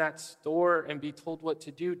go in that store and be told what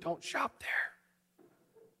to do, don't shop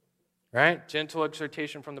there. Right? Gentle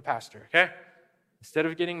exhortation from the pastor, okay? Instead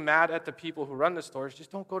of getting mad at the people who run the stores,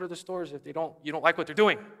 just don't go to the stores if you don't like what they're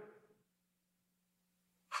doing.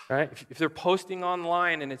 Right? If they're posting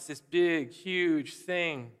online and it's this big, huge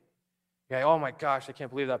thing, you're like, oh my gosh, I can't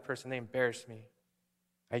believe that person, they embarrassed me.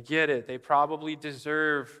 I get it. They probably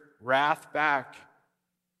deserve wrath back.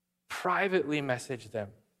 Privately message them.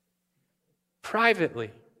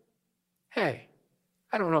 Privately. Hey,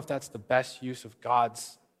 I don't know if that's the best use of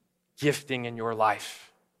God's gifting in your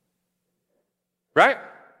life. Right?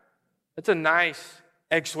 That's a nice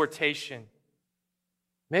exhortation.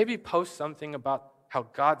 Maybe post something about how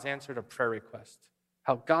God's answered a prayer request,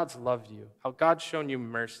 how God's loved you, how God's shown you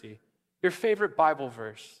mercy, your favorite Bible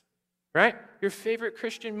verse. Right? Your favorite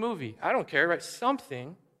Christian movie. I don't care, right?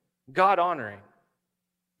 Something God-honoring.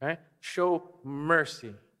 Right? Show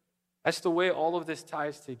mercy. That's the way all of this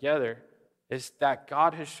ties together, is that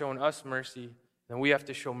God has shown us mercy, and we have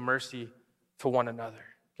to show mercy to one another.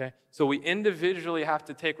 Okay? So we individually have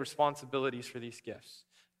to take responsibilities for these gifts.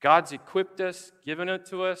 God's equipped us, given it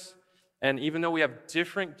to us, and even though we have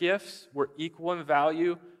different gifts, we're equal in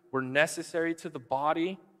value, we're necessary to the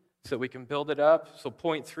body, so we can build it up. So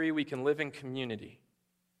point 3, we can live in community.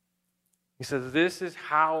 He says this is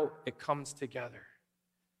how it comes together.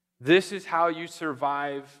 This is how you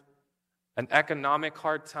survive an economic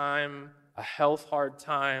hard time, a health hard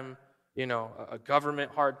time, a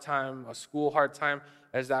government hard time, a school hard time,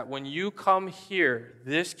 is that when you come here,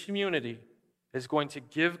 this community is going to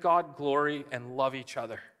give God glory and love each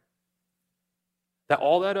other. That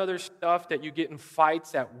all that other stuff that you get in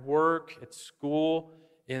fights at work, at school,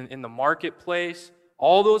 in the marketplace,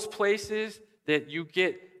 all those places that you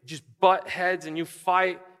get just butt heads and you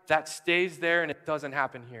fight, that stays there and it doesn't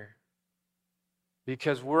happen here.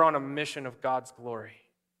 Because we're on a mission of God's glory.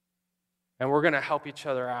 And we're going to help each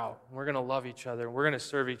other out. We're going to love each other. We're going to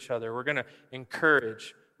serve each other. We're going to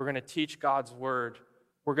encourage. We're going to teach God's word.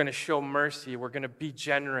 We're going to show mercy. We're going to be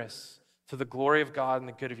generous to the glory of God and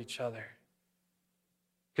the good of each other.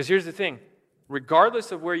 Because here's the thing.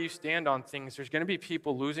 Regardless of where you stand on things, there's going to be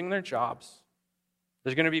people losing their jobs.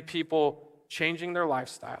 There's going to be people changing their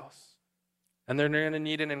lifestyles. And they're going to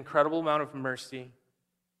need an incredible amount of mercy,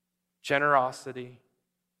 generosity,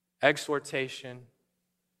 exhortation,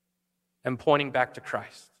 and pointing back to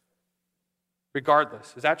Christ.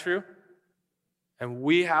 Regardless. Is that true? And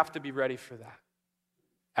we have to be ready for that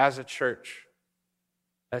as a church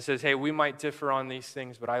that says, hey, we might differ on these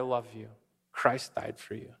things, but I love you. Christ died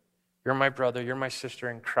for you. You're my brother. You're my sister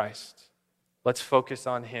in Christ. Let's focus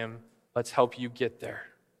on him. Let's help you get there.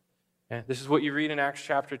 And this is what you read in Acts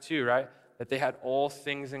chapter 2, right? That they had all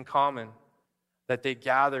things in common. That they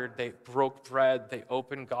gathered, they broke bread, they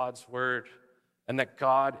opened God's word, and that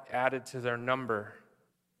God added to their number.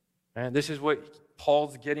 And this is what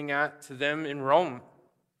Paul's getting at to them in Rome.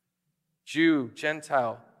 Jew,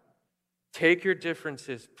 Gentile, take your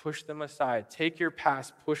differences, push them aside. Take your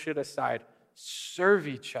past, push it aside. Serve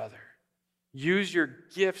each other. Use your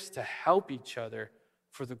gifts to help each other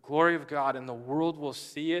for the glory of God, and the world will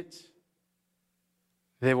see it.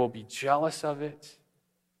 They will be jealous of it,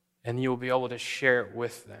 and you will be able to share it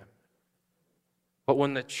with them. But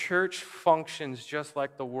when the church functions just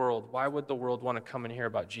like the world, why would the world want to come and hear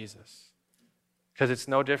about Jesus? Because it's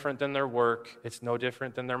no different than their work. It's no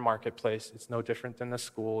different than their marketplace. It's no different than the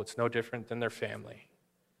school. It's no different than their family.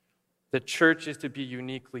 The church is to be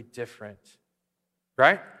uniquely different,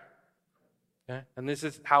 right? Okay? And this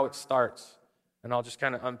is how it starts. And I'll just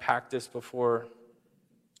kind of unpack this before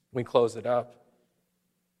we close it up.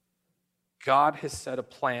 God has set a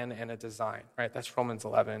plan and a design, right? That's Romans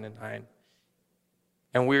 11 and 9.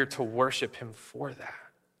 And we're to worship him for that.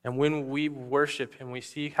 And when we worship him, we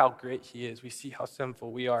see how great he is. We see how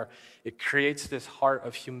sinful we are. It creates this heart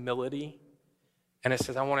of humility. And it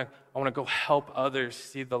says, I want to go help others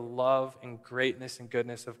see the love and greatness and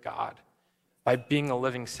goodness of God by being a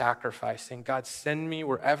living sacrifice. Saying, God, send me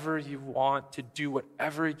wherever you want to do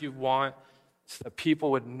whatever you want so that people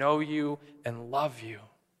would know you and love you.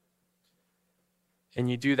 And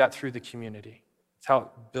you do that through the community. That's how it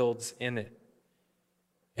builds in it.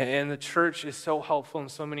 And the church is so helpful in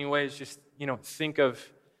so many ways. Just, think of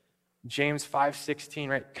James 5:16,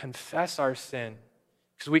 right? Confess our sin.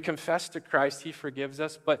 Because we confess to Christ, he forgives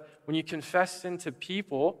us. But when you confess sin to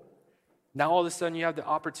people, now all of a sudden you have the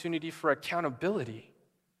opportunity for accountability.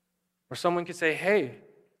 Where someone could say, hey,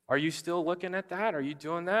 are you still looking at that? Are you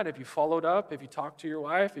doing that? Have you followed up? Have you talked to your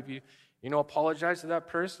wife? Have you apologize to that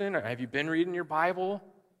person? Or have you been reading your Bible?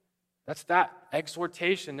 That's that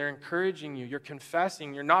exhortation. They're encouraging you. You're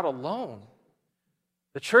confessing. You're not alone.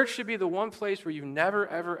 The church should be the one place where you never,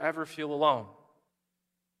 ever, ever feel alone.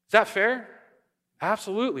 Is that fair?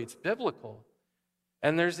 Absolutely. It's biblical.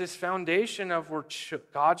 And there's this foundation of we're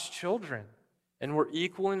God's children, and we're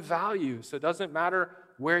equal in value. So it doesn't matter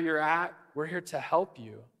where you're at. We're here to help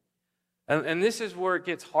you. And this is where it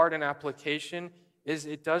gets hard in application, is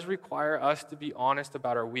it does require us to be honest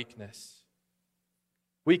about our weakness.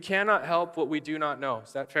 We cannot help what we do not know.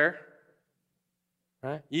 Is that fair?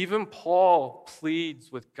 Right? Even Paul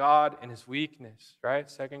pleads with God in his weakness, right?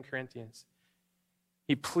 2 Corinthians.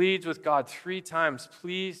 He pleads with God 3 times,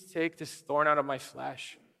 please take this thorn out of my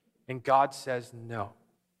flesh. And God says no.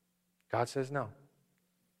 God says no.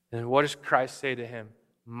 And what does Christ say to him?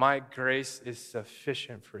 My grace is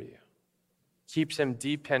sufficient for you. Keeps him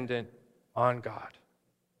dependent on God.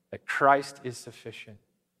 That Christ is sufficient.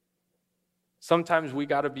 Sometimes we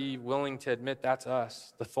got to be willing to admit that's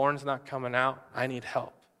us. The thorn's not coming out. I need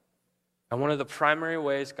help. And one of the primary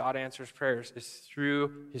ways God answers prayers is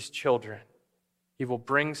through his children. He will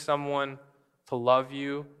bring someone to love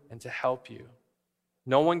you and to help you.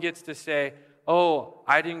 No one gets to say, oh,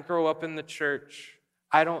 I didn't grow up in the church.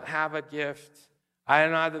 I don't have a gift. I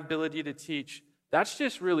don't have the ability to teach. That's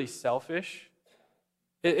just really selfish.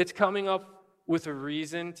 It's coming up with a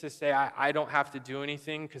reason to say, I don't have to do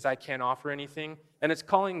anything because I can't offer anything. And it's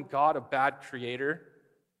calling God a bad creator.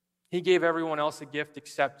 He gave everyone else a gift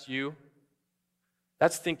except you.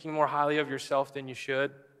 That's thinking more highly of yourself than you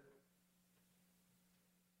should.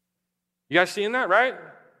 You guys seeing that, right?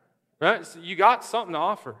 Right? So you got something to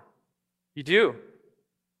offer. You do.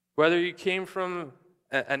 Whether you came from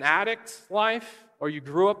an addict's life or you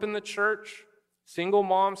grew up in the church, single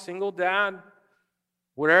mom, single dad,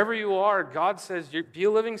 wherever you are, God says, be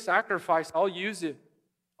a living sacrifice. I'll use it.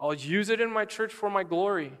 I'll use it in my church for my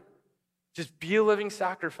glory. Just be a living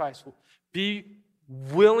sacrifice. Be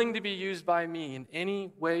willing to be used by me in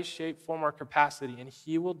any way, shape, form, or capacity, and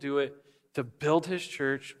he will do it to build his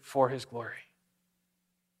church for his glory.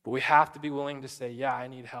 But we have to be willing to say, yeah, I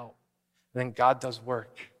need help. And then God does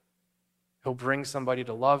work. He'll bring somebody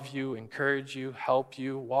to love you, encourage you, help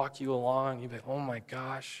you, walk you along. You'll be like, oh my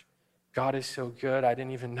gosh, God is so good, I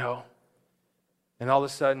didn't even know. And all of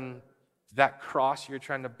a sudden, that cross you're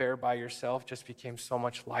trying to bear by yourself just became so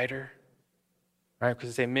much lighter. Right?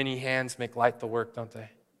 Because they say many hands make light the work, don't they?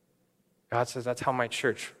 God says that's how my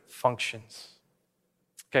church functions.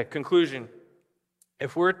 Okay, conclusion.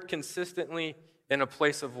 If we're consistently in a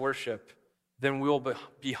place of worship, then we'll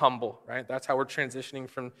be humble, right? That's how we're transitioning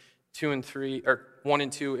from 1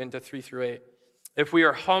 and 2 into 3 through 8. If we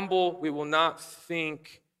are humble, we will not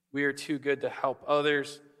think we are too good to help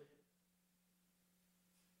others.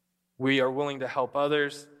 We are willing to help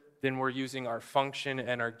others, then we're using our function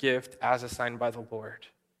and our gift as assigned by the Lord.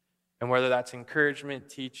 And whether that's encouragement,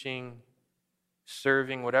 teaching,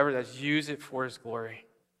 serving, whatever, that's use it for his glory.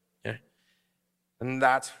 Yeah. And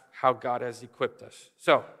that's how God has equipped us.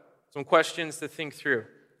 So, some questions to think through.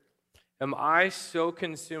 Am I so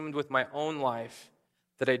consumed with my own life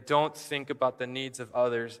that I don't think about the needs of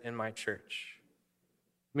others in my church?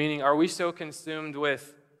 Meaning, are we so consumed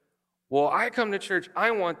with, well, I come to church,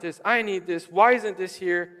 I want this, I need this, why isn't this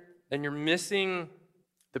here? Then you're missing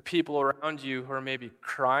the people around you who are maybe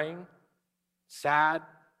crying, sad,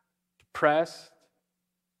 depressed,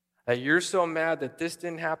 that you're so mad that this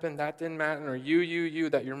didn't happen, that didn't happen, or you,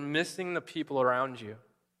 that you're missing the people around you.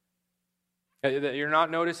 That you're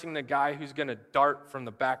not noticing the guy who's going to dart from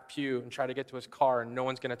the back pew and try to get to his car and no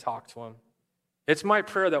one's going to talk to him. It's my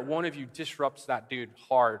prayer that one of you disrupts that dude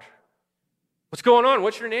hard. What's going on?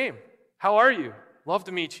 What's your name? How are you? Love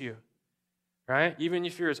to meet you. Right? Even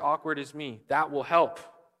if you're as awkward as me, that will help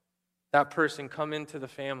that person come into the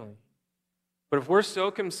family. But if we're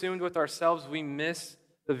so consumed with ourselves, we miss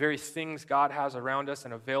the very things God has around us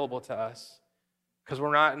and available to us because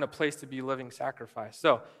we're not in a place to be living sacrifice.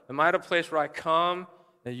 So, am I at a place where I come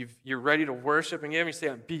and you're ready to worship and give me,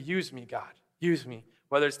 say, use me, God, use me.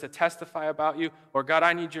 Whether it's to testify about you or, God,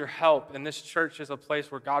 I need your help. And this church is a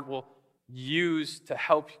place where God will use to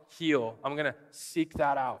help heal. I'm going to seek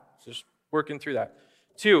that out. Just working through that.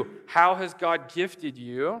 2, how has God gifted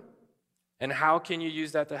you and how can you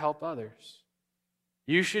use that to help others?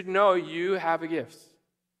 You should know you have a gift.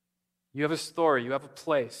 You have a story. You have a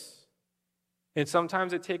place. And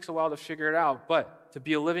sometimes it takes a while to figure it out, but to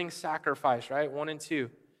be a living sacrifice, right? 1 and 2,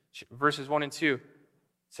 verses 1 and 2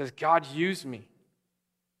 says, God, use me.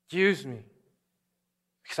 Use me.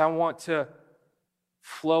 Because I want to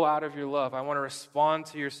flow out of your love. I want to respond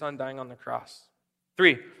to your son dying on the cross.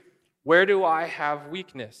 3, where do I have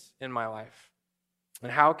weakness in my life?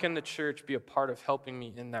 And how can the church be a part of helping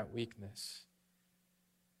me in that weakness?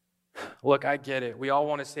 Look, I get it. We all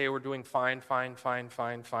want to say we're doing fine.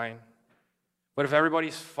 But if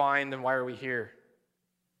everybody's fine, then why are we here?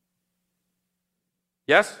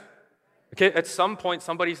 Yes? Okay, at some point,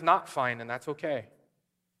 somebody's not fine, and that's okay.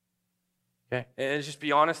 Okay, and just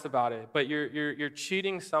be honest about it. But you're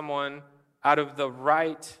cheating someone out of the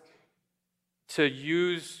right to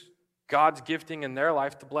use God's gifting in their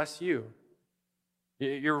life to bless you.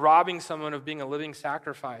 You're robbing someone of being a living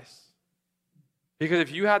sacrifice. Because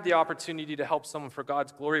if you had the opportunity to help someone for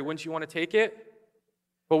God's glory, wouldn't you want to take it?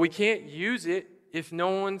 But we can't use it if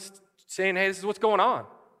no one's saying, hey, this is what's going on,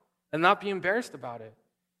 and not be embarrassed about it.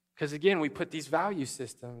 Because again, we put these value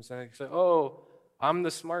systems, and it's like, oh, I'm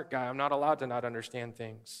the smart guy. I'm not allowed to not understand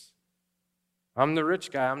things. I'm the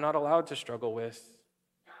rich guy. I'm not allowed to struggle with.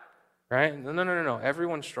 Right? No.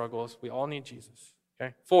 Everyone struggles. We all need Jesus.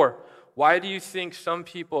 Okay? 4, why do you think some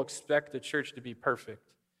people expect the church to be perfect?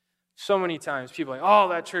 So many times people are like, oh,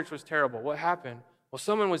 that church was terrible. What happened? Well,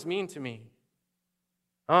 someone was mean to me.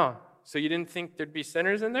 Oh, so you didn't think there'd be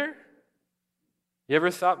sinners in there? You ever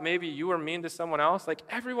thought maybe you were mean to someone else? Like,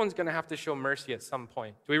 everyone's going to have to show mercy at some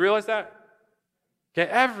point. Do we realize that? Okay,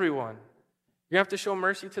 everyone. You're going to have to show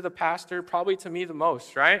mercy to the pastor, probably to me the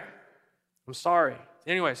most, right? I'm sorry.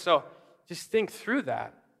 Anyway, so just think through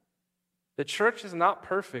that. The church is not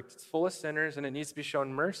perfect. It's full of sinners, and it needs to be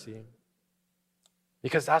shown mercy.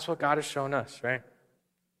 Because that's what God has shown us, right?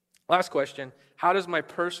 Last question, how does my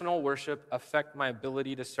personal worship affect my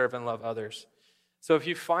ability to serve and love others? So if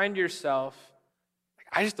you find yourself,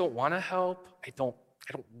 I just don't want to help, I don't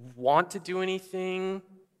want to do anything,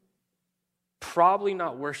 probably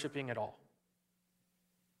not worshiping at all.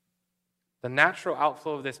 The natural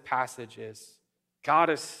outflow of this passage is, God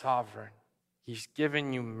is sovereign. He's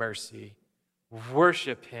given you mercy.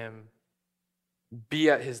 Worship him. Be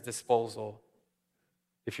at his disposal.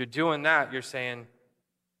 If you're doing that, you're saying,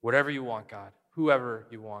 whatever you want, God, whoever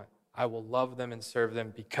you want, I will love them and serve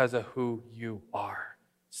them because of who you are.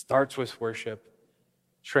 Starts with worship,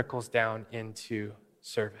 trickles down into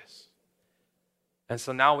service. And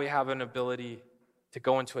so now we have an ability to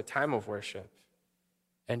go into a time of worship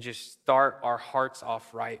and just start our hearts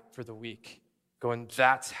off right for the week. Going,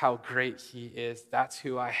 that's how great he is. That's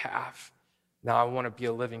who I have. Now I want to be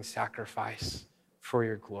a living sacrifice for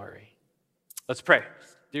your glory. Let's pray.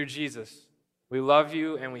 Dear Jesus, we love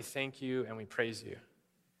you and we thank you and we praise you.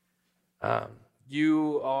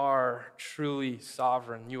 You are truly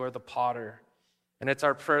sovereign. You are the potter. And it's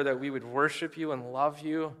our prayer that we would worship you and love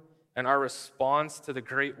you, and our response to the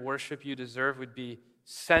great worship you deserve would be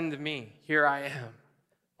send me. Here I am,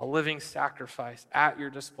 a living sacrifice at your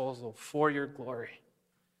disposal for your glory.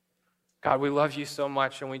 God, we love you so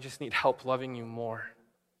much, and we just need help loving you more.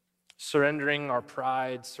 Surrendering our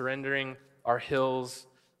pride, surrendering our hills,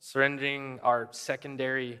 surrendering our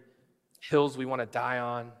secondary hills we want to die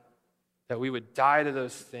on, that we would die to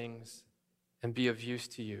those things and be of use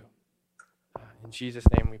to you. In Jesus'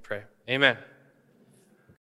 name we pray. Amen.